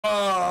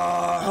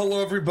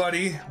Hello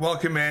everybody,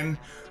 welcome in.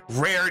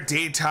 Rare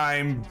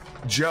daytime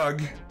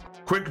Jug.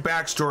 Quick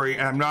backstory,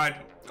 and I'm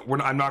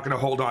not gonna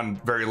hold on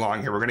very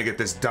long here. We're gonna get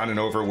this done and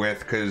over with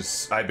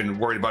because I've been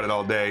worried about it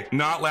all day.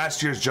 Not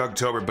last year's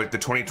Juggtober, but the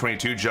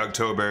 2022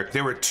 Juggtober.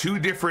 There were two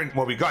different,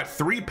 well, we got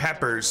 3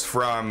 peppers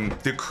from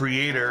the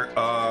creator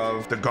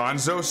of the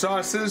Gonzo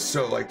sauces.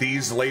 So like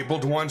these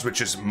labeled ones, which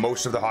is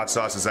most of the hot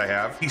sauces I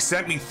have. He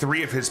sent me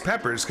 3 of his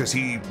peppers because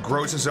he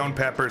grows his own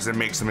peppers and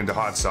makes them into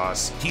hot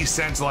sauce. He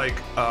sent like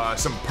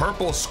some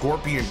purple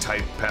scorpion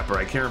type pepper.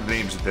 I can't remember the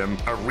names of them.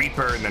 A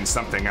Reaper and then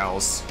something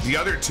else. The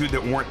other 2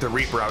 that weren't the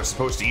Reaper I was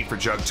supposed to eat for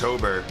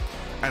Juggtober,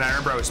 and I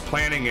remember I was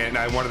planning it and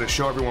I wanted to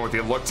show everyone what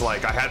they looked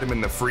like. I had them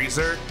in the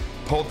freezer,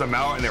 pulled them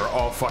out, and they were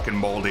all fucking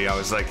moldy. I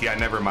was like, yeah,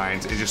 never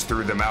mind, and just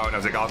threw them out, and I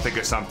was like, I'll think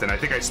of something. I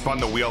think I spun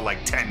the wheel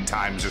like 10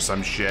 times or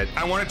some shit.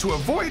 I wanted to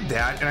avoid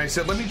that, and I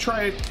said, let me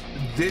try it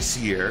this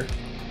year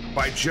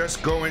by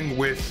just going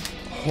with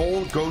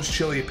whole ghost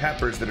chili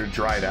peppers that are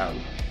dried out.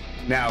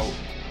 Now,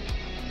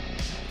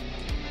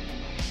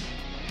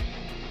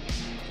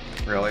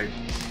 really?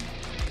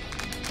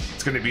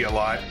 It's gonna be a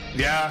lot.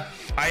 Yeah,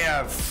 I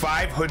have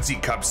 5 Hoodsie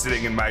cups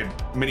sitting in my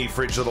mini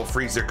fridge little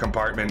freezer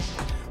compartment.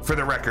 For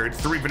the record,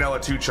 3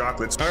 vanilla, 2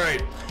 chocolates. All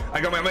right, I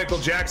got my Michael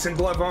Jackson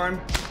glove on.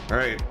 All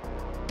right,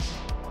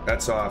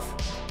 that's off.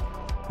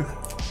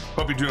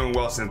 Hope you're doing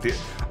well, Cynthia.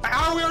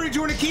 Are we already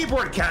doing a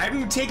keyboard count? I haven't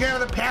even taken it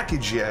out of the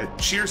package yet.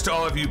 Cheers to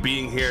all of you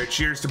being here.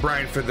 Cheers to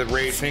Brian for the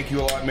raid. Thank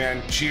you a lot,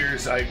 man.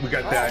 Cheers. We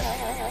got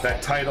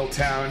that title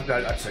town,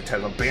 I'm sorry,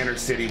 title Banner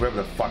City,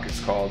 whatever the fuck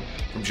it's called,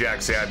 from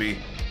Jack's Abbey.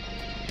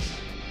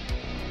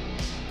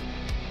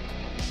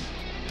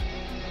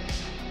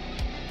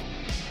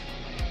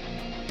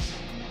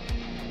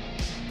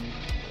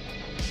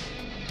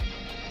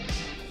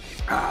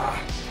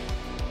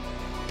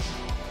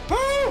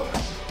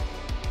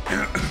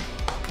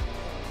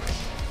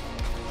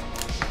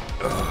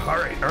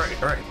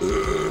 All right.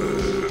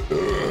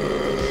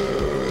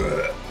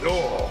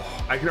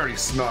 Oh, I can already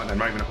smell it and I'm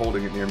not even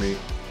holding it near me.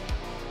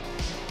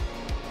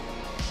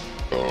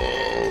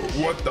 Oh,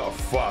 what the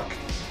fuck?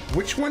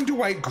 Which one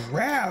do I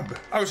grab?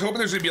 I was hoping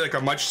there's gonna be like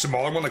a much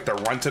smaller one, like the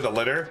run to the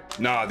litter.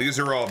 Nah, these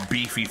are all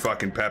beefy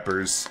fucking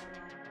peppers.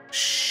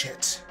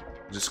 Shit.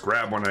 Just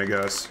grab one, I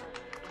guess.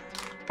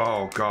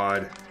 Oh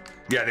God.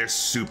 Yeah, they're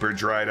super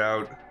dried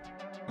out.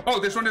 Oh,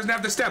 this one doesn't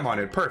have the stem on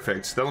it.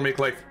 Perfect. That'll make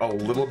life a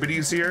little bit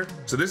easier.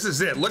 So this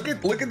is it. Look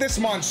at this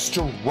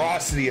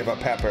monstrosity of a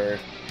pepper.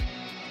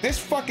 This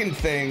fucking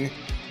thing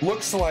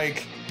looks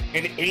like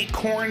an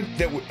acorn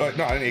that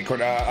not an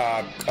acorn,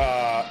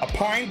 a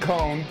pine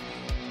cone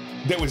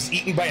that was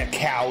eaten by a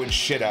cow and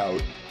shit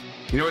out.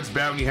 You know, it's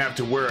bad when you have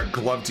to wear a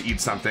glove to eat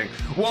something.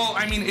 Well,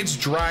 I mean, it's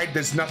dried.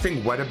 There's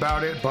nothing wet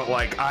about it, but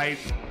like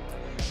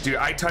dude,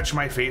 I touch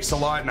my face a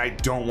lot and I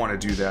don't want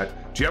to do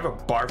that. Do you have a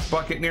barf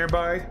bucket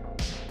nearby?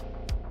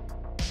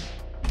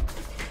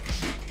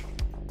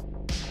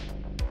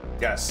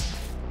 Yes.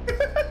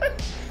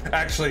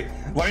 Actually,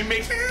 let me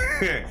make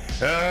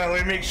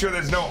sure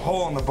there's no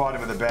hole in the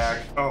bottom of the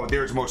bag. Oh,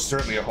 there's most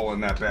certainly a hole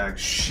in that bag.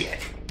 Shit.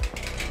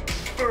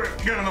 All right,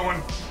 get another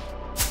one.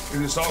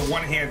 And it's all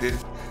one-handed.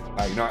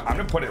 You know what? I'm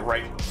gonna put it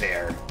right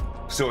there,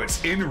 so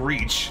it's in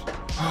reach.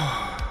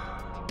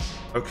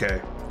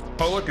 Okay.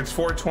 Oh look, it's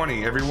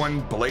 4:20.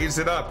 Everyone blaze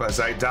it up as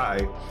I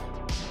die.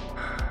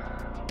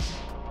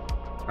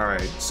 All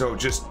right, so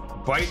just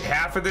bite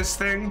half of this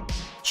thing,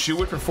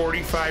 chew it for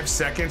 45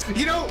 seconds.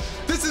 You know,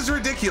 this is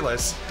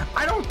ridiculous.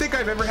 I don't think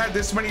I've ever had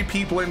this many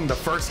people in the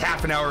first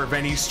half an hour of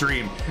any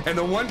stream. And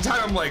the one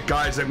time I'm like,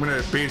 guys, I'm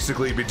gonna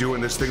basically be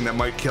doing this thing that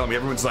might kill me.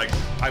 Everyone's like,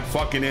 I'm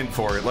fucking in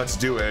for it. Let's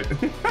do it.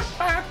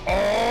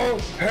 Oh,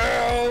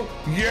 hell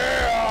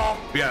yeah.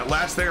 Yeah,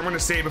 last thing I'm gonna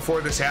say before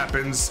this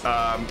happens.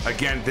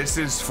 Again, this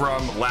is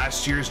from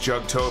last year's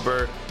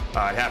Juggtober.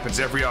 It happens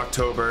every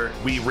October.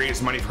 We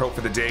raise money for Hope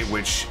for the Day,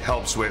 which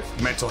helps with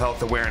mental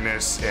health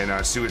awareness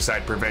and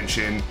suicide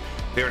prevention.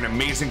 They're an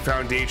amazing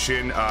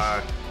foundation.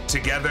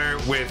 Together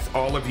with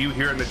all of you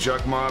here in the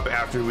Jug Mob,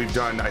 after we've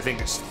done, I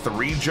think it's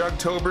 3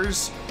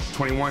 Juggtobers,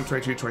 21,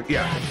 22, 20,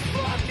 yeah.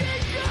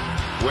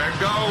 We're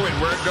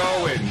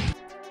going.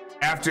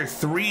 After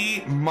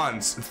 3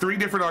 months, 3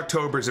 different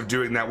Octobers of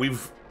doing that,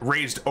 we've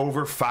raised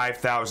over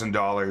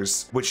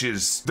 $5,000, which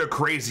is the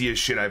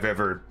craziest shit I've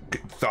ever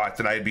thought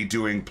that I'd be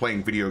doing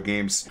playing video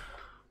games.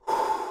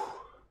 All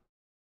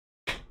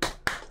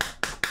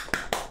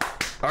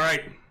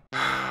right.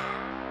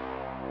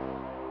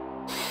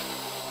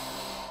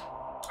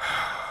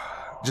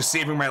 Just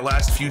saving my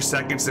last few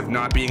seconds of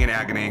not being in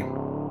agony.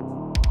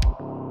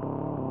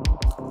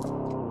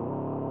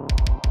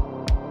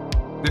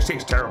 This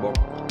tastes terrible.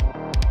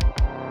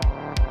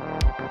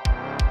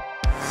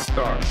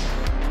 Star.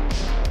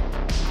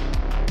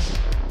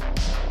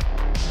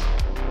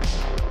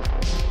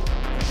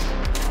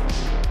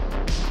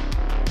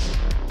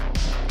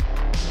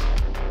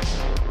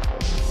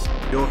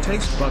 Your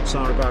taste buds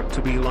are about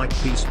to be like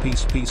peace,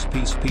 peace, peace,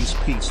 peace, peace,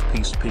 peace,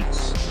 peace,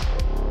 peace.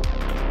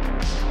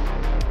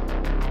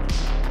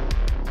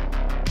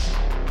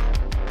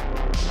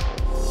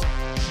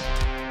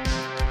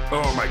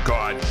 Oh my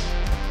God.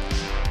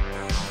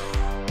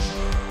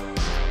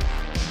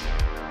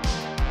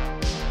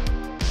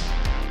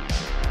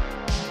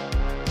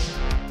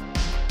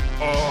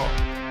 Oh.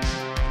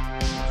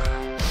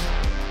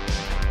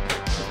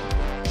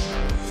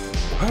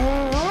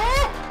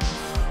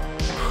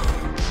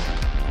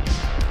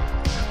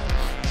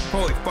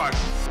 Holy fuck.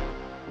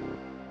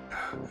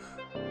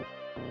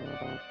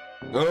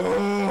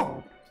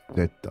 Oh.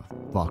 Get the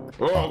fuck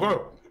Oh, up.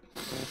 go.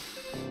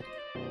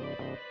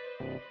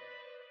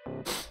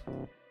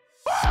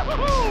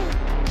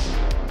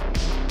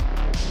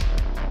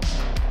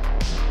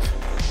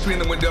 Between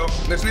the window.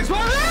 Next to me.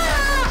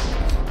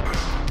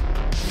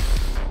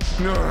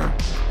 No.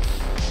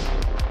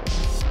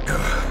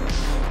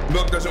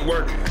 Milk doesn't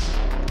work.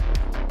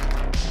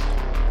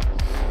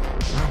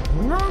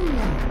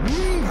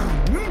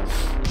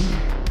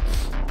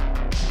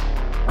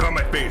 On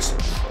my face.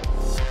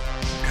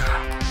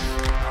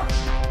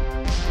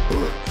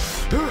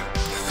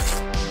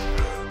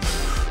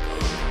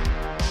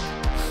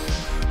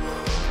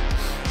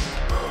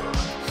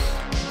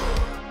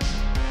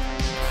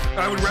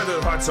 I would rather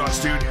the hot sauce,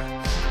 dude.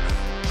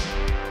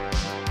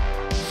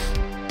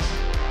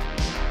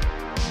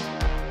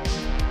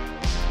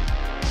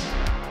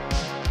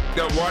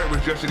 That water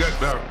was just to get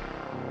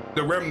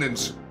the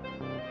remnants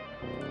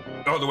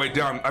all the way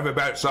down. I have a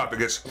bad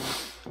esophagus.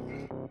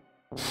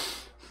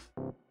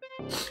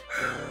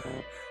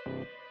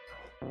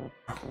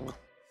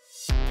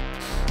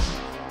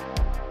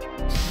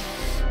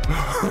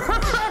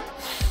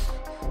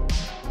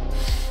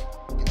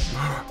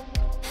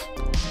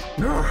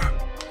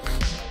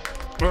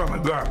 Oh my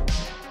God.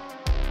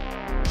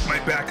 My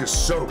back is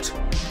soaked.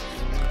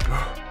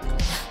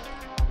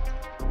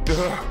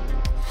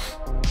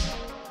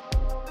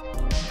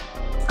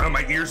 Oh,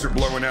 my ears are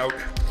blowing out.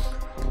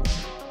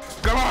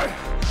 Come on!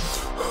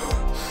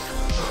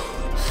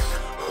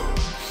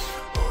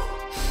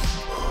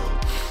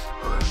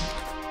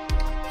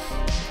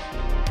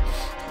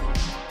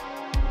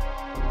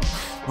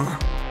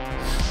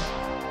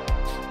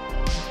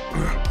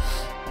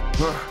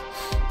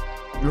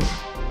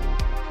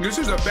 This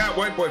is a fat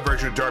white boy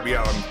version of Darby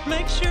Allin.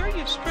 Make sure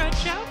you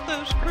stretch out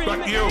those creamy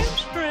Fuck you.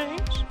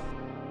 hamstrings.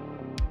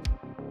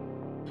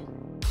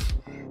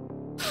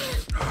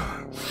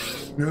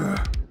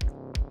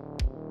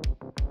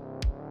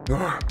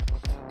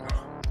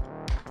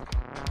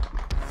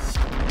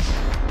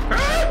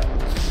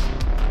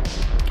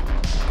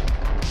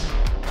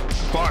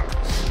 Fuck.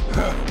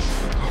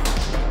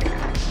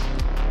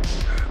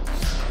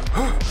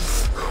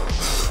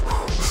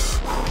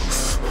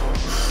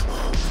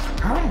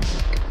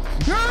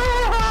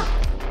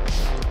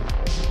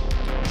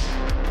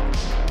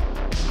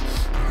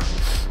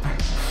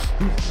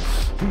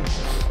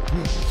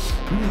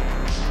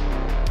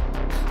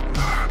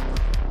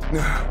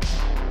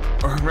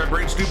 My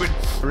brain's stupid.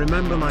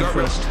 Remember my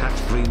Double. first hat,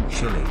 green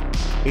chili.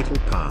 It'll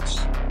pass.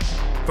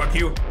 Fuck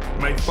you.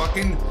 My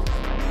fucking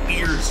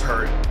ears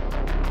hurt.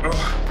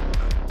 Ugh.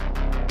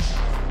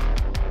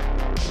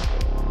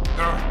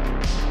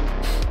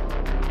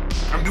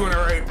 I'm doing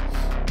alright.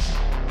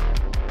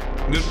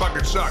 This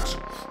fucking sucks.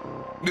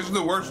 This is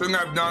the worst thing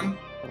I've done.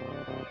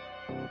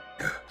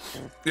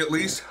 At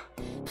least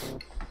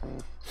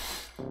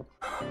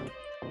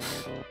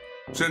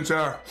since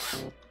the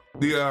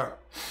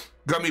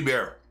gummy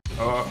bear.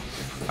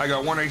 I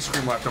got one ice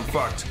cream left. I'm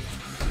fucked.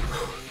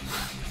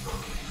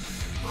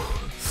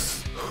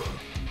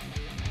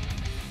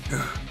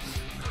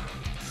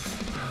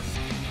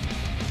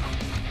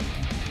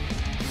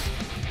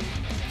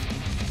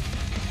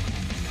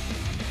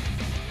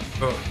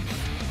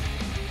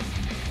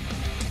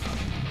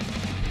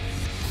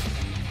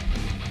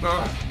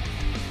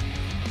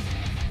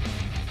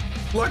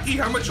 Lucky,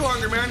 how much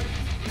longer, man?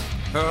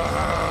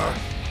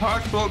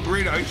 Hospital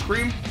grade ice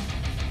cream?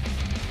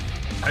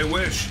 I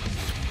wish.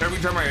 Every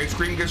time my ice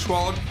cream gets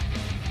swallowed,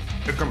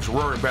 it comes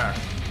roaring back.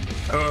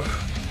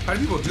 How do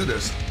people do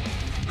this?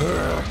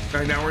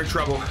 And now we're in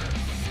trouble.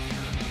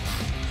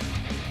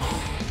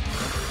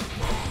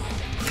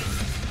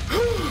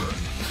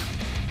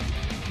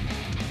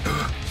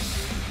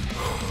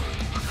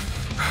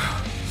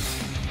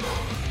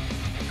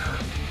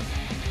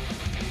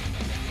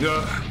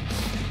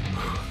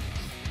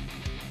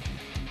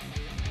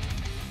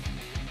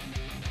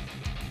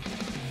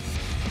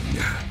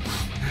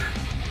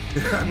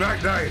 I'm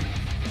not dying.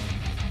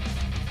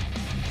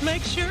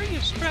 Make sure you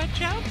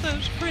stretch out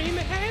those creamy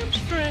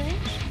hamstrings.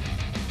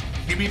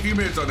 Give me a few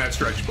minutes on that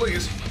stretch,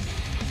 please.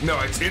 No,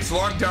 it's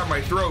locked down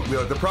my throat.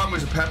 The problem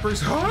is the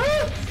peppers.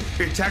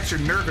 It attacks your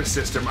nervous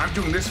system. I'm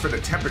doing this for the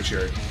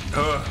temperature.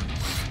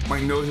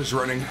 My nose is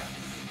running.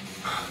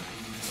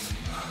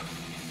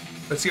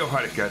 Let's see how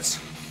hot it gets.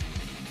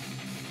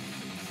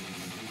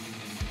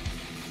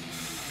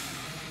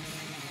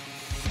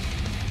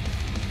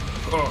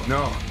 Oh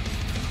no.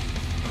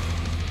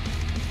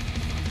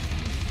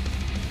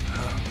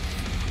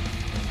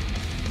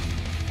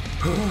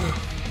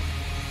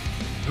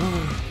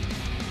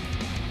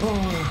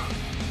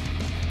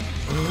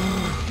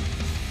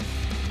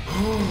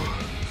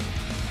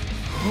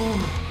 Oh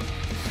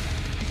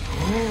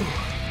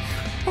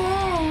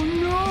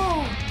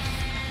no!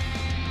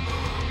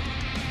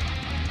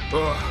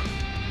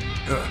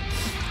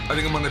 I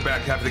think I'm on the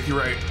back half. I think you're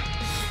right.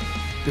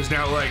 Because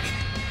now, like,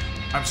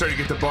 I'm starting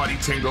to get the body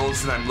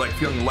tingles and I'm like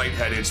feeling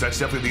lightheaded, so that's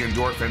definitely the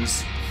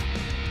endorphins.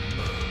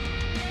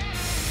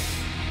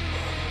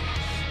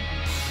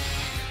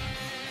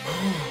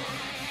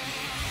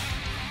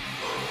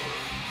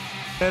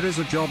 There is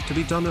a job to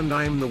be done and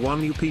I am the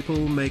one you people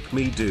make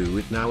me do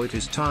it. Now it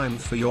is time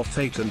for your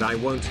fate and I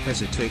won't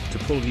hesitate to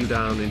pull you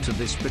down into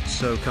this pit,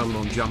 so come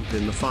on, jump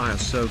in the fire,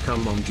 so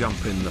come on,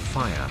 jump in the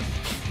fire.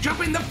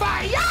 Jump in the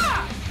fire!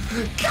 Yeah!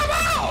 Come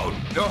on!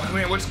 Oh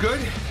man, what's good?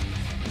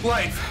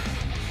 Life.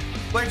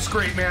 Life's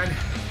great, man.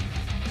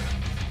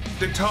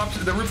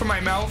 The roof of my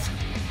mouth,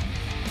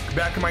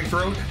 back of my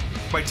throat,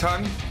 my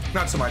tongue,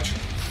 not so much.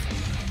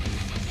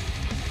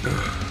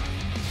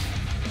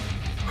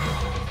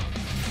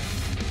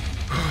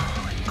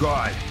 Oh my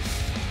God.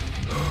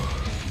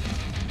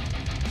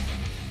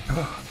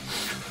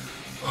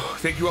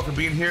 Thank you all for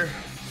being here.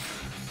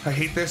 I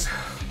hate this.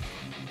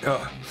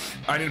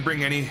 I didn't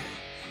bring any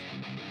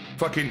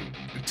fucking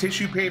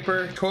tissue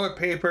paper, toilet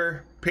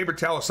paper, paper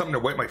towel, something to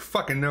wipe my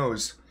fucking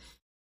nose.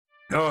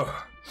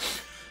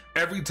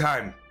 Every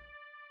time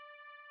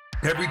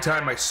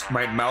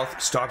my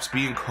mouth stops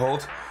being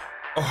cold,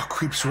 it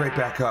creeps right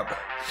back up.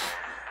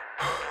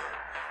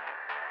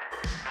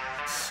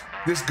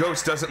 This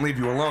ghost doesn't leave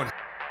you alone.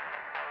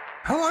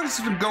 How long has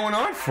this been going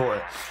on for?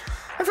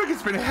 I feel like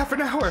it's been half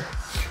an hour.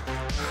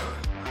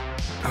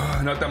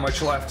 Not that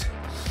much left.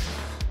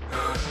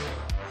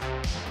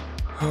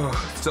 It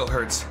still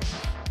hurts.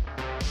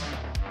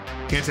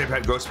 Can't say I've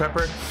had ghost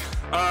pepper.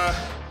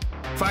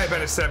 5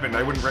 out of 7,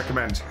 I wouldn't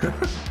recommend.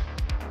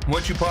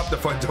 Once you pop, the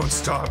fun don't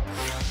stop.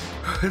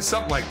 It's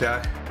something like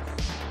that.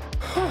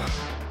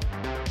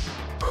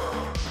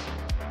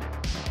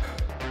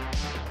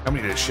 I'm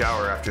gonna need a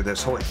shower after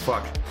this, holy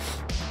fuck.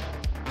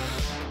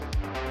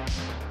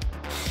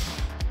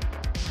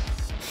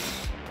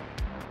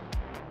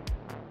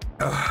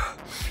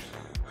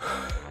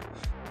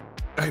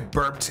 I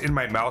burped in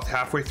my mouth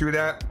halfway through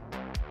that.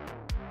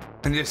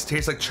 And it just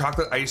tastes like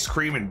chocolate ice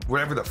cream and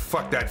whatever the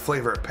fuck that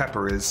flavor of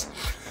pepper is.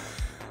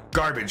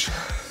 Garbage.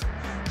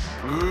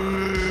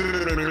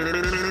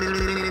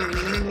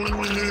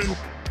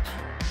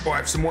 Oh, I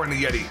have some more in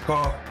the Yeti.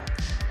 Oh.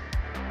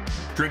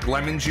 Drink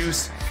lemon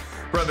juice.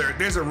 Brother,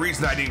 there's a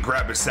reason I didn't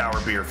grab a sour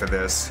beer for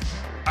this.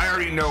 I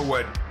already know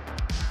what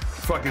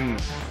fucking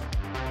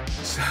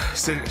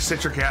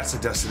citric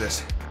acid does to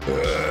this.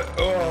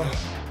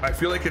 I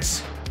feel like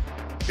it's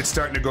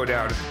starting to go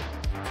down.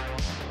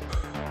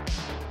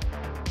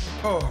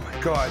 Oh my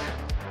God.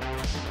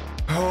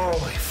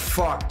 Holy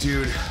fuck,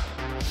 dude.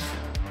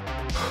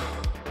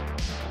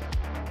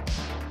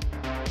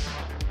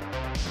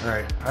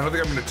 Alright, I don't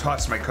think I'm gonna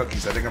toss my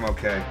cookies. I think I'm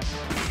okay.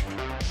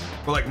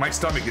 But like, my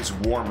stomach is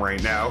warm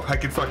right now. I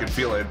can fucking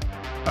feel it.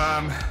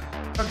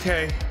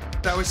 Okay.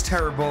 That was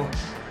terrible.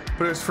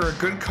 But it was for a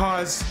good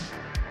cause.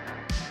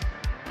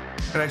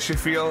 And I should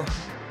feel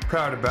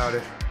proud about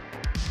it.